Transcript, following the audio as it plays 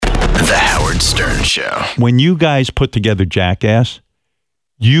Show. When you guys put together Jackass,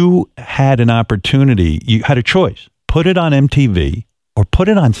 you had an opportunity. You had a choice. Put it on MTV or put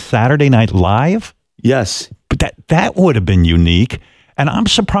it on Saturday Night Live. Yes. But that would have been unique. And I'm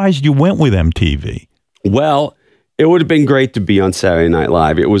surprised you went with MTV. Well, it would have been great to be on Saturday Night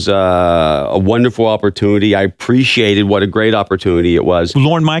Live. It was a wonderful opportunity. I appreciated what a great opportunity it was.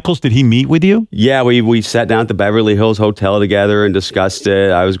 Lorne Michaels, did he meet with you? Yeah, we sat down at the Beverly Hills Hotel together and discussed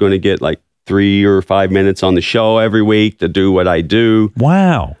it. I was going to get like 3 or 5 minutes on the show every week to do what I do.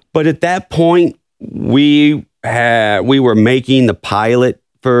 Wow. But at that point, we were making the pilot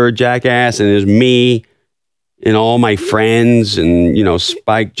for Jackass, and it was me and all my friends and,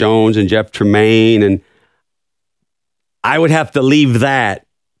 Spike Jonze and Jeff Tremaine, and I would have to leave that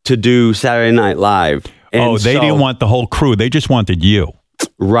to do Saturday Night Live. And they didn't want the whole crew. They just wanted you.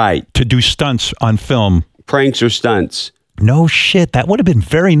 Right. To do stunts on film. Pranks or stunts. No shit. That would have been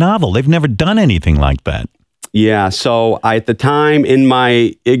very novel. They've never done anything like that. Yeah. So at the time, in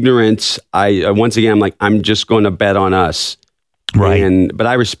my ignorance, I'm like, I'm just going to bet on us. Right. But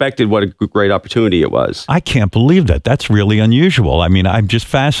I respected what a great opportunity it was. I can't believe that. That's really unusual. I mean, I'm just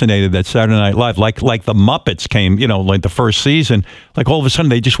fascinated that Saturday Night Live, like the Muppets came, like the first season, like all of a sudden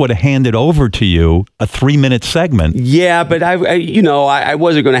they just would have handed over to you a 3-minute segment. Yeah, but I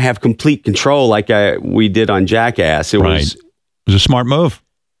wasn't going to have complete control like we did on Jackass. It was a smart move.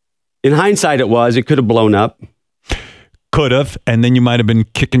 In hindsight, it was. It could have blown up. Could have. And then you might have been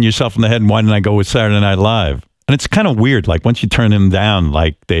kicking yourself in the head. And why didn't I go with Saturday Night Live? And it's kind of weird. Like once you turn them down,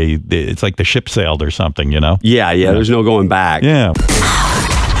 like it's like the ship sailed or something, Yeah. There's no going back. Yeah.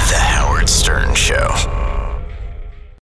 The Howard Stern Show.